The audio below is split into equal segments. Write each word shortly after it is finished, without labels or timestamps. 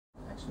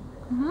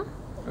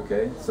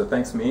Okay, so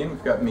thanks Mean.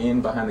 We've got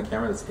Mean behind the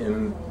camera. That's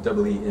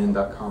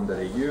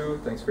mean.com.au.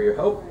 Thanks for your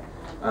help.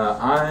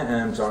 I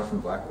am Jonathan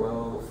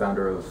Blackwell,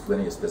 founder of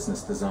Lineaist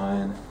Business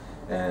Design,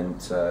 and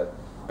a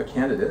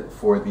candidate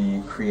for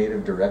the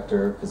creative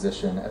director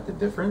position at The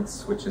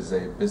Difference, which is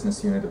a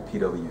business unit of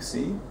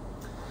PwC.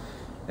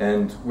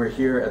 And we're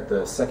here at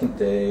the second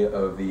day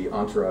of the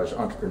Entourage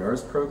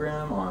Entrepreneurs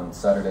Program on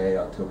Saturday,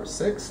 October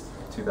 6th,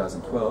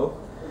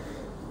 2012.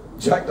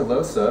 Jack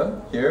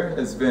Delosa here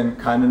has been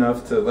kind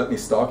enough to let me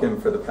stalk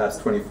him for the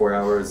past 24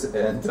 hours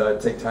and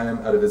take time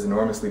out of his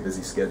enormously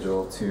busy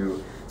schedule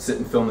to sit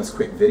and film this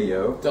quick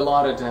video.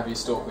 Delighted to have you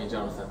stalk me,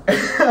 Jonathan.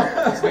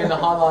 It's been the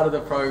highlight of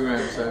the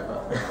program so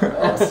far.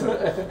 Awesome.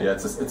 Yeah,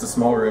 it's a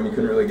small room, you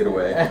couldn't really get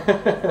away.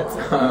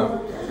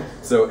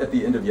 So at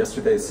the end of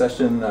yesterday's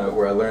session,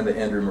 where I learned that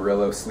Andrew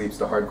Morello sleeps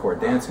to hardcore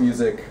dance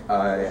music,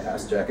 I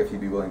asked Jack if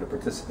he'd be willing to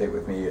participate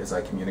with me as I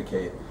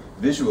communicate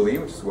visually,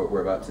 which is what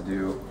we're about to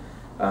do,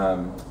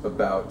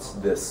 about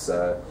this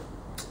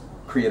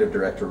creative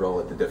director role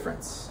at The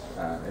Difference.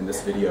 And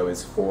this video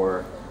is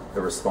for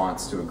a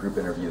response to a group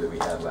interview that we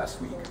had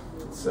last week.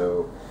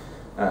 So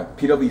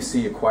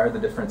PwC acquired The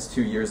Difference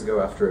 2 years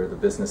ago after the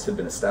business had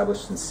been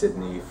established in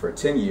Sydney for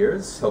 10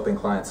 years, helping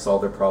clients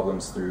solve their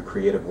problems through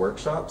creative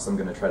workshops. I'm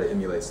going to try to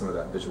emulate some of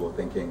that visual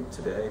thinking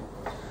today.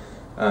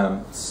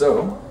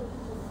 So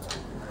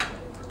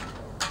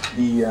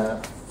the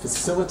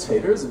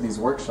facilitators of these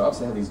workshops,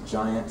 they have these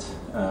giant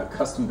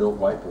custom-built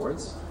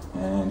whiteboards,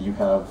 and you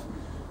have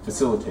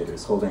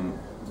facilitators holding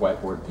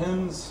whiteboard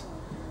pins,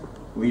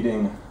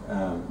 leading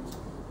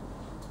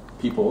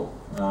people,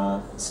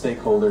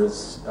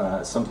 stakeholders,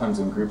 sometimes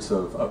in groups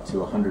of up to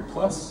 100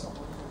 plus,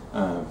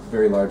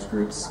 very large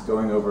groups,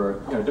 going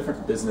over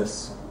different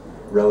business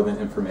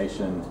relevant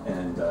information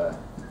and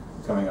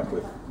coming up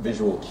with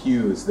visual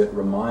cues that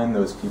remind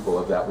those people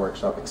of that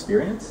workshop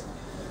experience.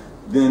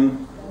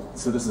 Then,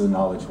 so this is a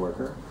knowledge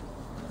worker.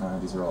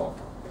 These are all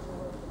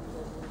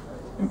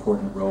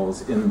important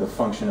roles in the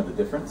function of The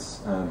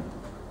Difference.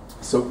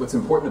 So what's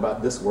important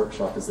about this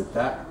workshop is that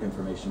that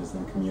information is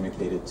then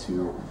communicated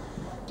to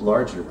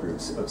larger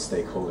groups of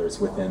stakeholders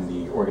within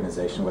the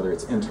organization, whether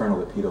it's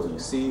internal at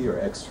PwC or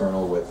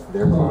external with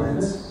their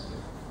clients.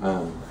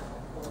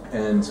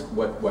 And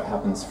what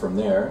happens from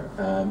there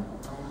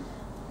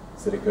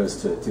is that it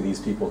goes to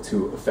these people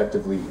to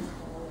effectively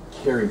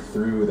carry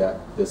through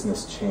that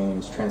business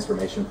change,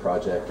 transformation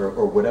project,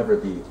 or whatever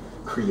the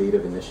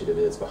creative initiative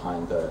is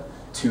behind the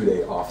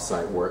 2-day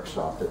off-site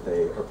workshop that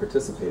they are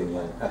participating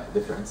in at The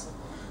Difference.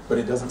 But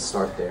it doesn't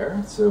start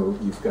there, so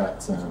you've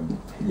got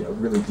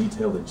really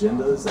detailed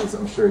agendas, as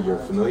I'm sure you're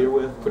familiar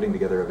with, putting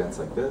together events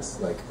like this.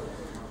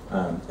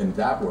 And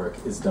that work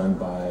is done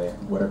by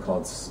what are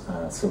called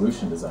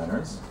solution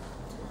designers.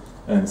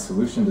 And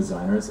solution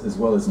designers, as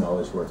well as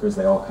knowledge workers,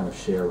 they all kind of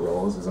share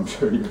roles, as I'm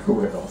sure you're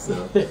aware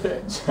also,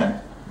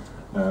 Jack.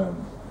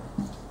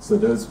 So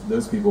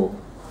those people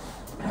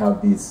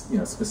have these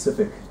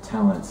specific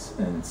talents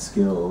and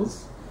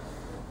skills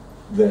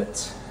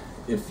that,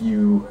 if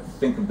you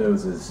think of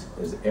those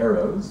as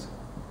arrows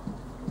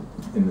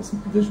in this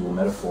visual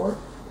metaphor,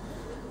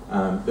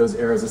 those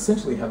arrows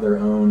essentially have their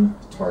own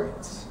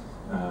targets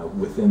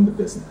within the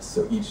business.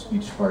 So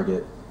each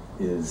target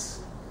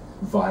is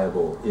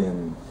viable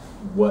in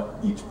what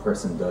each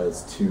person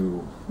does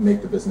to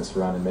make the business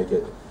run and make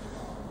it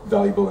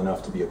valuable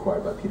enough to be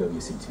acquired by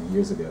PwC 2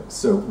 years ago.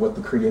 So what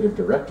the creative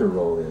director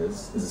role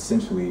is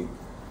essentially,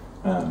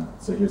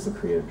 so here's the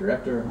creative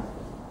director,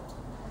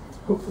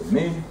 hopefully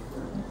me,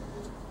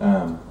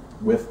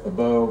 with a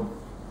bow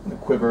and a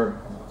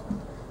quiver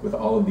with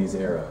all of these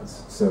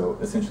arrows. So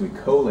essentially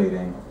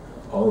collating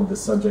all of the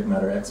subject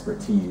matter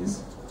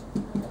expertise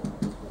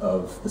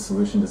of the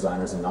solution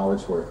designers and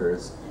knowledge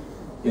workers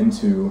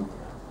into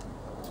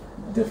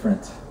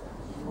different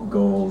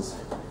goals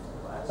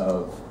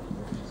of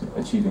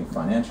achieving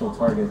financial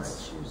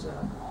targets,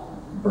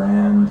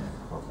 brand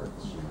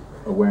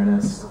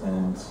awareness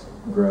and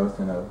growth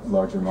in a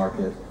larger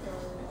market,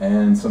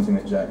 and something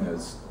that Jack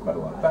knows quite a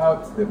lot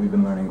about, that we've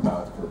been learning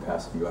about for the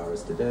past few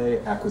hours today,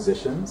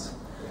 acquisitions.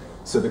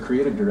 So the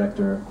creative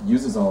director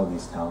uses all of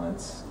these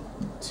talents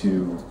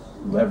to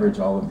leverage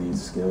all of these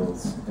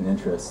skills and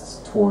interests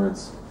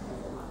towards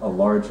a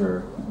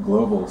larger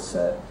global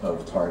set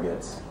of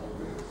targets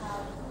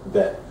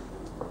that,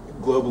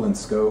 global in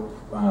scope,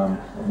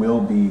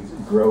 will be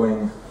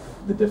growing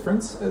The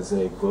Difference as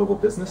a global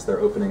business.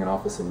 They're opening an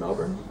office in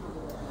Melbourne,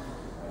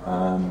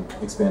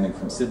 expanding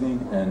from Sydney,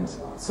 and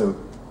so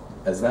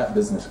as that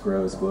business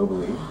grows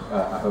globally,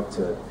 I hope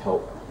to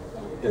help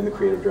in the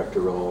creative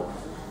director role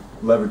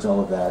leverage all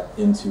of that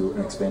into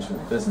an expansion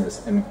of the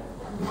business, and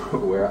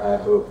where I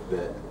hope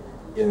that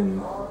in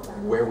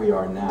where we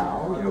are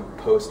now,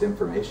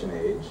 post-information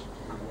age,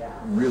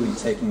 really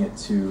taking it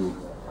to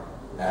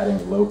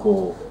adding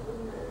local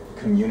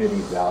community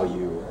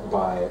value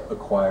by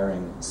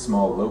acquiring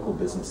small local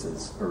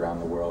businesses around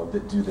the world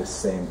that do this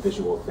same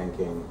visual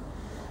thinking,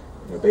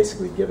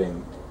 basically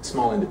giving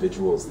small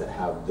individuals that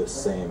have the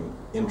same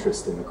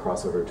interest in the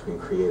crossover between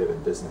creative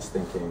and business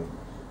thinking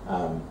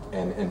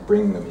and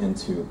bringing them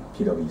into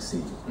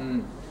PwC.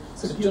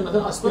 So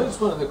Jonathan, I suppose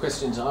one of the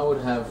questions I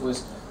would have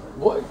was,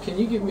 can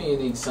you give me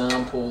an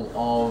example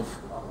of,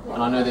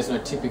 and I know there's no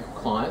typical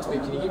clients,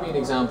 but can you give me an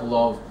example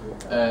of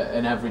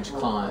an average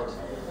client?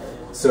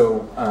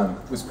 So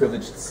was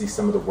privileged to see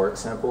some of the work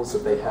samples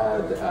that they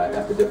had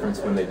at the difference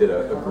when they did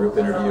a group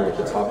interview with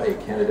the top 8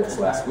 candidates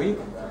last week.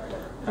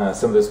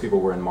 Some of those people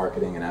were in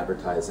marketing and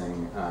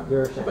advertising,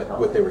 but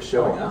what they were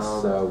showing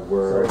us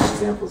were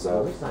examples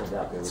of,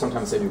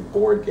 sometimes they do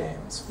board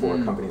games for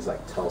companies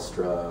like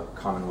Telstra,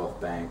 Commonwealth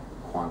Bank,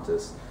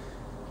 Qantas.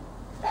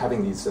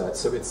 Having these,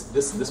 so it's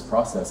this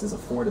process is a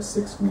 4 to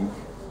 6 week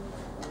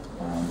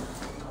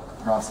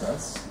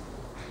process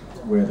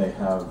where they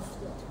have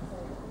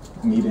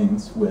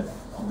meetings with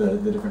the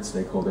different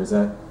stakeholders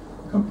at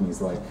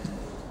companies like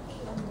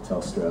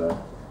Telstra,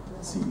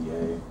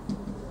 CBA,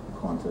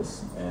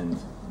 Qantas, and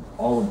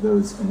all of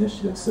those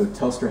initiatives. So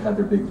Telstra had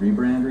their big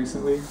rebrand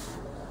recently.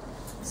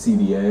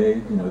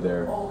 CBA,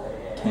 their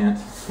Can't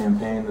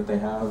campaign that they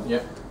have.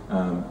 Yep.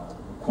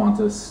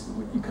 Qantas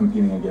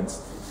competing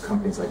against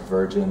companies like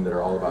Virgin that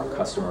are all about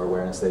customer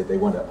awareness. They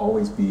want to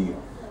always be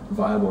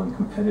viable and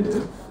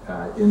competitive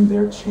in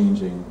their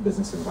changing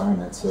business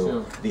environment.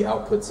 So the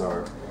outputs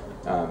are,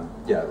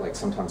 like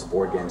sometimes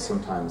board games,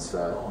 sometimes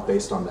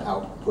based on the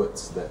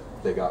outputs that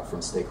they got from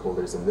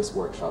stakeholders in this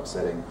workshop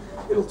setting,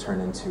 it'll turn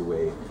into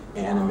a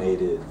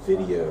animated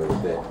video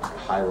that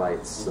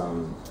highlights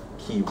some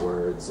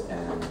keywords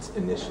and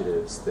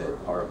initiatives that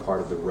are a part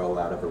of the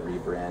rollout of a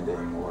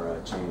rebranding or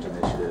a change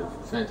initiative.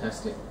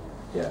 Fantastic.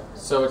 Yeah.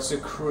 So it's a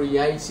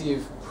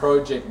creative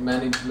project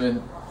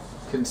management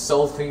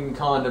consulting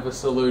kind of a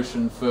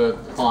solution for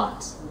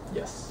clients.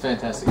 Yes.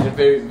 Fantastic. And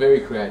very, very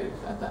creative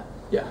at that.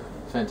 Yeah.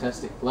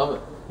 Fantastic. Love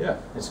it. Yeah.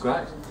 It's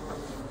great.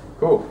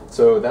 Cool.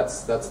 So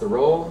that's the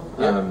role.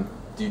 Yeah.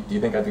 Do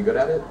you think I'd be good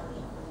at it?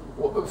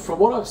 From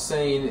what I've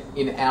seen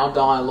in our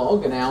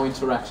dialogue and our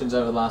interactions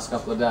over the last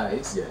couple of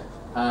days,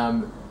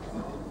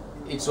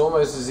 it's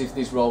almost as if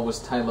this role was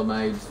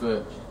tailor-made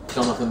for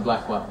Jonathan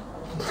Blackwell.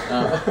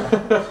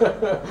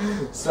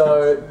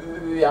 So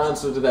the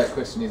answer to that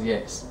question is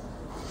yes.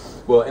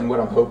 Well, and what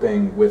I'm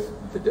hoping with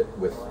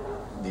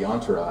the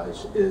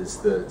Entourage is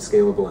the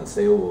scalable and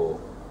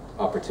saleable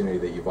opportunity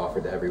that you've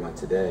offered to everyone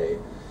today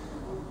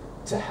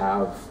to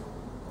have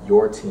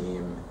your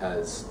team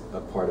as a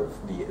part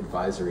of the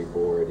advisory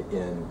board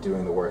in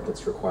doing the work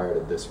that's required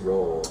of this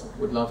role.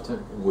 Would love to.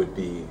 Would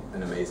be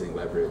an amazing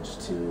leverage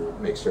to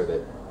make sure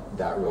that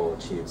that role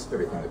achieves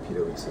everything that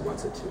PwC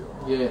wants it to.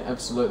 Yeah,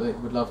 absolutely.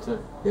 Would love to.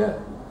 Yeah.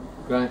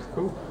 Great.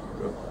 Cool.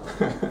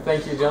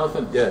 Thank you,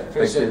 Jonathan. Yeah,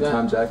 thanks for your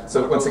time, Jack.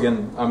 So once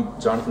again, I'm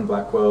Jonathan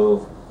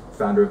Blackwell,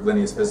 founder of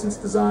Lineaist Business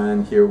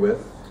Design, here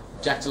with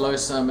Jack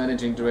Delosa,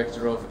 Managing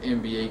Director of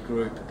MBE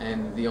Group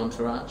and the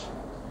Entourage.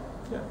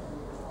 Yeah.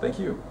 Thank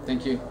you.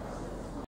 Thank you.